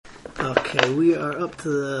Okay, we are up to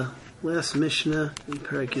the last Mishnah in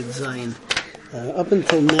Perek Yud Zayin. Up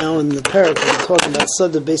until now in the Perek, we're talking about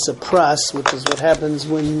Sada Besa Pras, which is what happens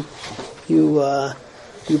when you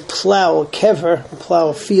plow a kever, plow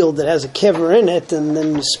a field that has a kever in it, and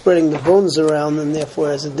then you're spreading the bones around, and therefore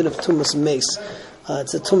has a din of Tumas Mace.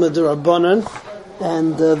 It's a Tumah D'Rabbanan,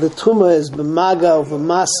 and the Tumah is B'maga or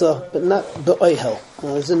B'masa, but not B'oihel.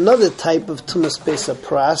 There's another type of Tumas Besa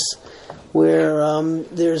Pras, where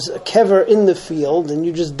there's a kever in the field and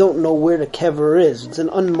you just don't know where the kever is. It's an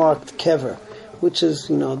unmarked kever, which is,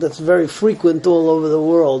 that's very frequent all over the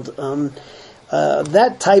world.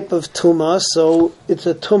 That type of tumah, so it's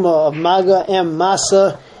a tumah of maga and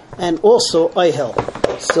masa and also oihel.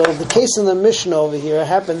 So the case in the Mishnah over here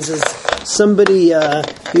happens is somebody,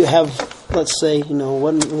 you have, let's say,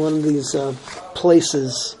 one of these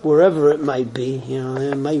places, wherever it might be,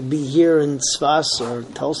 it might be here in Tzfas or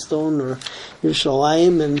Telstone or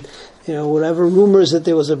Yerushalayim, and whatever, rumors that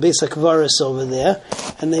there was a Beis HaKvaris over there,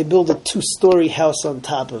 and they build a 2-story house on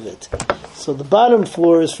top of it. So the bottom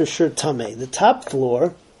floor is for sure tameh. The top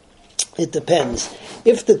floor, it depends.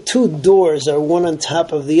 If the 2 doors are one on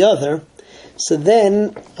top of the other, so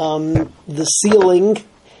then the ceiling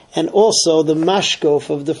and also the mashkof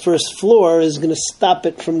of the first floor is going to stop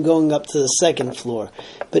it from going up to the second floor.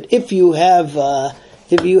 But if you have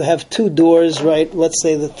 2 doors, right, let's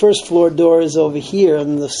say the first floor door is over here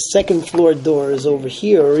and the second floor door is over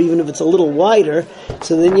here, or even if it's a little wider,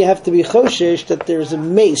 so then you have to be choshesh that there's a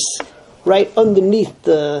mace right underneath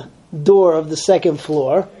the door of the second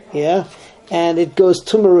floor, and it goes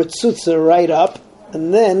tumarutzutza right up.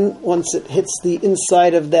 And then, once it hits the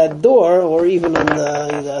inside of that door, or even on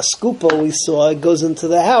the skupa we saw, it goes into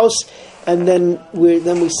the house, and then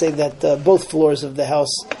we say that both floors of the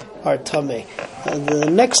house are tameh. The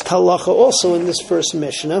next halacha, also in this first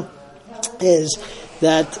Mishnah, is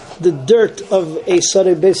that the dirt of a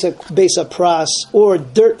Sadeh Besa Pras, or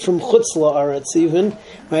dirt from Chutz La'aretz even,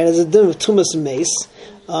 right, as a din of Tumas Mace,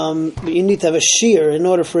 you need to have a shear in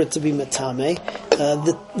order for it to be metame.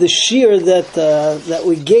 The shear that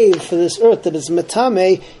we gave for this earth that is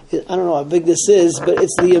metame, I don't know how big this is, but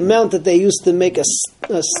it's the amount that they used to make a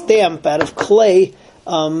stamp out of clay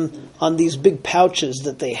on these big pouches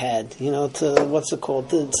that they had. What's it called?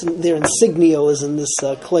 Their insignia was in this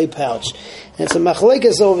clay pouch. And it's a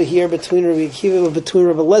machlekes over here between Rabbi Akiva, between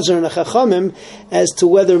Rabbi Lezer and the Chachamim, as to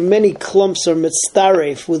whether many clumps are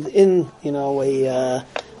mitztaref within, a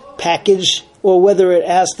package, or whether it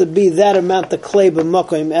has to be that amount of clay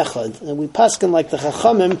b'makom echad. And we paskin like the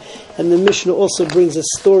Chachamim, and the Mishnah also brings a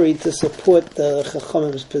story to support the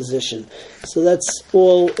Chachamim's position. So that's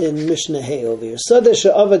all in Mishnah Hay over here. Sada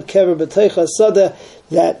she'avad kever b'teicha, sada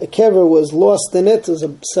that a kever was lost in it, was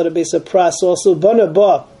a sada besa pras also, bana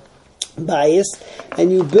ba bias,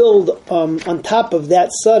 and you build on top of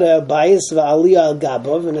that sada bias va'aliyah al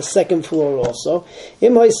gabav, and a second floor also.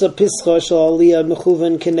 Im haisa pischa shel aliyah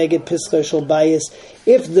mechuven keneged pischa shel bias.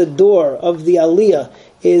 If the door of the aliyah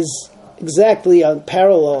is exactly on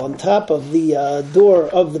parallel on top of the door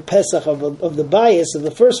of the pesach of the bias of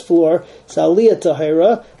the first floor, it's aliyah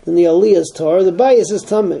tahira, then the aliyah is tahar, the bias is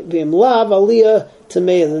tameh. V'im lav aliyah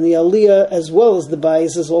tameh, then the aliyah as well as the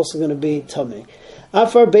bias is also going to be tameh.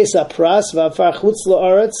 Afar Besa Pras, v'afar Chutz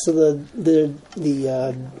La'aretz, so the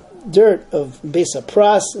dirt of Besa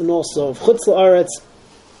Pras and also of Chutz La'aretz,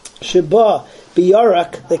 Sheba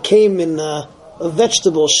Biyarak, that came in a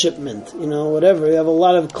vegetable shipment, whatever. You have a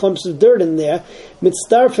lot of clumps of dirt in there.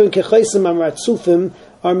 Mitzdarfim kechaisim amratzufim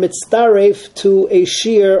are mitzdaref to a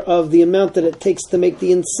shear of the amount that it takes to make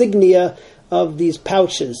the insignia of these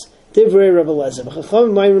pouches. Divrei Rabbi Lezer.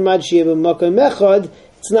 Chachamim ma'im ramad sheyeh b'makom echad.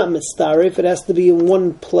 It's not mitzdaref, it has to be in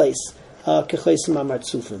one place. Kechaisim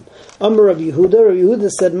amartzufim. Amar Rabbi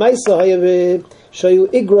Yehuda said, Maisa hayav shayu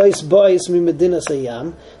igros ba'is mi medinas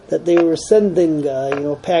hayam, that they were sending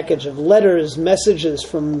a package of letters, messages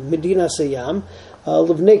from Medinas hayam,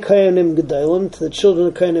 Livnei Kohanim Gedalim, to the children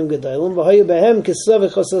of Kohanim Gedalim, v'hayu behem kisav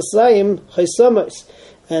chasasayim chaisamais,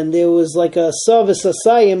 and there was like a sav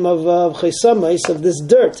asayim of chaisamais, of this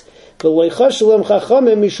dirt. Even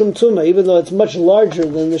though it's much larger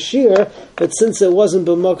than the shear, but since it wasn't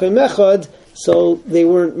b'makom echad, so they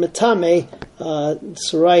weren't metame,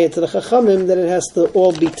 saraya to the chachamim, that it has to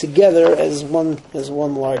all be together as one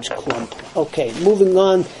large clump. Okay, moving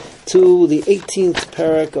on to the 18th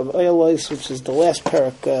parak of Oyalais, which is the last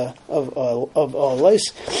parak of Oyalais.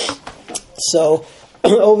 So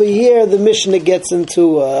over here, the Mishnah gets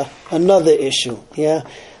into another issue.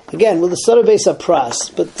 Again, with the Sada Besa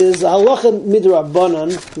Pras, but there's a halacha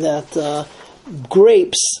midrabanan that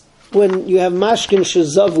grapes when you have mashkin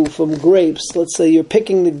shezavu from grapes, let's say you're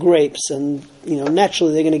picking the grapes, and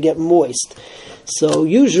naturally they're going to get moist. So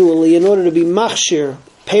usually, in order to be machshir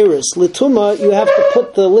peris lituma, you have to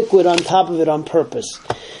put the liquid on top of it on purpose.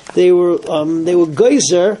 They were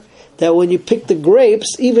geyser that when you pick the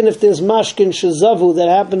grapes, even if there's mashkin shezavu that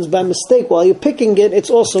happens by mistake while you're picking it, it's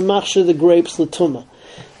also machshir the grapes lituma.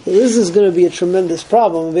 This is going to be a tremendous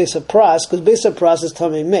problem in Beis HaPras, because Beis HaPras is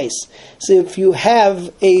Tamei Meis. So if you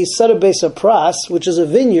have a Sada Beis HaPras, which is a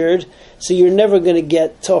vineyard, so you're never going to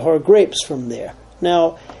get Tahor grapes from there.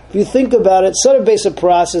 Now, if you think about it, Sada Beis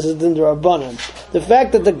HaPras is a Din D'Rabbanan. The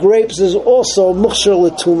fact that the grapes is also Mukhshar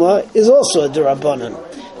L'Tuma is also a D'Rabbanan.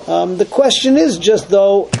 The question is just,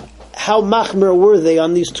 though, how machmer were they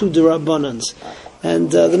on these two D'Rabbanans? And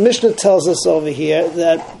the Mishnah tells us over here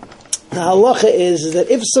that the halacha is that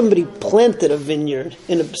if somebody planted a vineyard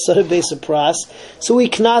in a Sada Beis HaPras, so we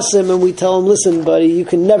knas him and we tell him, listen, buddy, you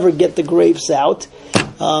can never get the grapes out,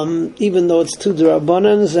 even though it's two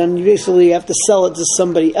D'Rabbanans, and you basically have to sell it to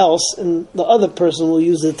somebody else, and the other person will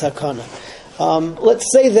use the takana.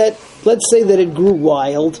 Let's say that it grew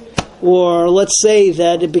wild, or let's say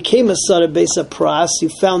that it became a Sada Beis HaPras. You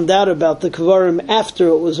found out about the kvarim after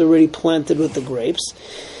it was already planted with the grapes.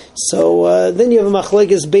 So then you have a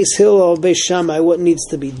machlekes Beis Hillel or Beis Shammai, what needs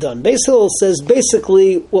to be done. Beis Hillel says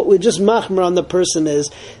basically what we just machmer on the person is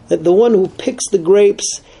that the one who picks the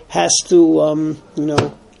grapes has to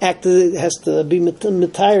has to be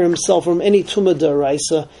mitayr himself from any tumah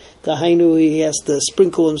d'oraisa. Dahainu, he has to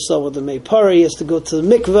sprinkle himself with the meipara, he has to go to the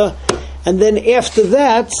mikveh. And then after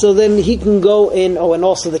that, so then he can go in, and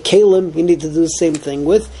also the kalim, you need to do the same thing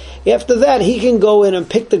with. After that, he can go in and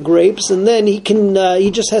pick the grapes, and then he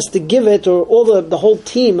just has to give it, or all the whole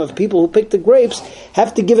team of people who pick the grapes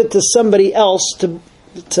have to give it to somebody else to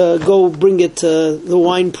go bring it to the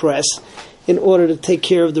wine press in order to take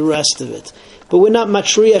care of the rest of it. But we're not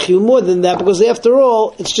mashriach you more than that, because after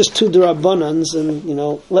all, it's just two d'Rabbanans, and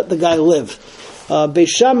let the guy live. Beis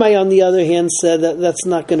Shammai, on the other hand, said that that's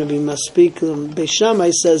not going to be maspik. Beis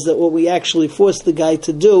Shammai says that what we actually force the guy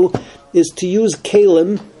to do is to use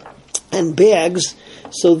kalim and bags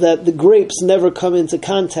so that the grapes never come into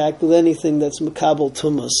contact with anything that's makabel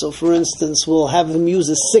tumah. So, for instance, we'll have him use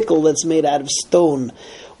a sickle that's made out of stone,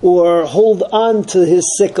 or hold on to his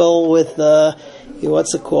sickle with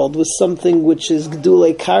with something which is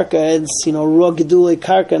gedulei karka, it's raw gedulei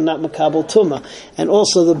karka, not makabel tuma, and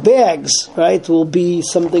also the bags, right, will be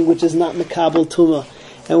something which is not makabel tuma,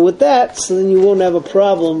 and with that, so then you won't have a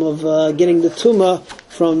problem of getting the tuma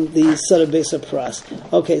from the Sada Beis HaPras.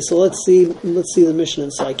 Okay, so let's see the Mishnah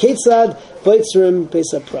inside. Ketzad Beitzrim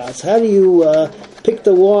Beis HaPras. How do you pick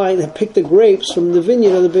the wine, pick the grapes from the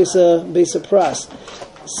vineyard of the Beis HaPras?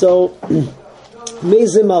 So.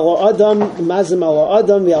 Mazim ala Adam,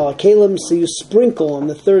 v'ala kalim. So you sprinkle on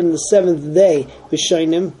the third and the seventh day.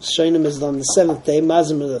 V'shainim. Shainim is on the seventh day.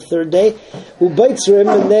 Mazim is the third day. U'baitzrim,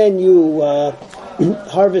 and then you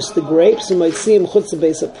harvest the grapes. You might see them chutz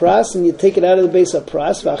Beis HaPras, and you take it out of the Beis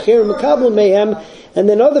HaPras. V'acher makabel mehem, and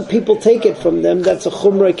then other people take it from them. That's a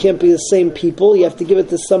chumrah. It can't be the same people. You have to give it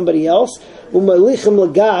to somebody else. U'malichem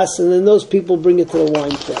lagas, and then those people bring it to the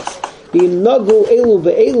wine press. V'yimnagu elu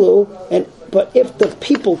be'elu, but if the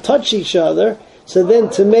people touch each other, so then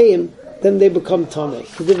tameim, then they become tamei.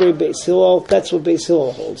 That's what Beis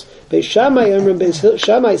Hillel holds. Beis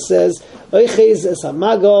Shammai says, "Oiches es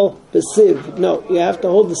hamagal besiv." No, you have to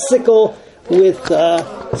hold the sickle with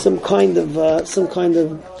some kind of what's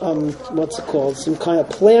it called? Some kind of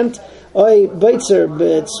plant. Or you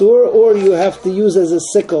have to use as a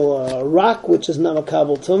sickle a rock, which is not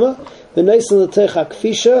makabel tumah. And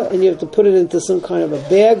you have to put it into some kind of a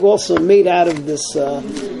bag, also made out of this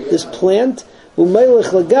plant. And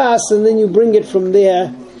then you bring it from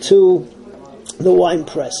there to the wine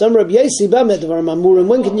press. When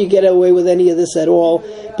can you get away with any of this at all?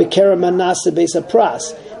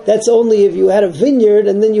 That's only if you had a vineyard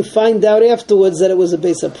and then you find out afterwards that it was a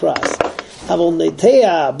Beis HaPras.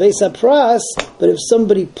 But if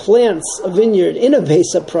somebody plants a vineyard in a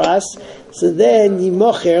Beis HaPras, so then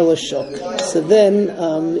Yimocher l'shok. So then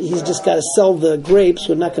he's just got to sell the grapes.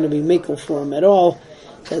 We're not going to be makel for him at all.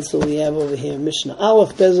 That's what we have over here. Mishnah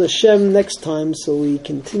Aleph Bez Hashem next time. So we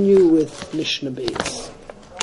continue with Mishnah Beis.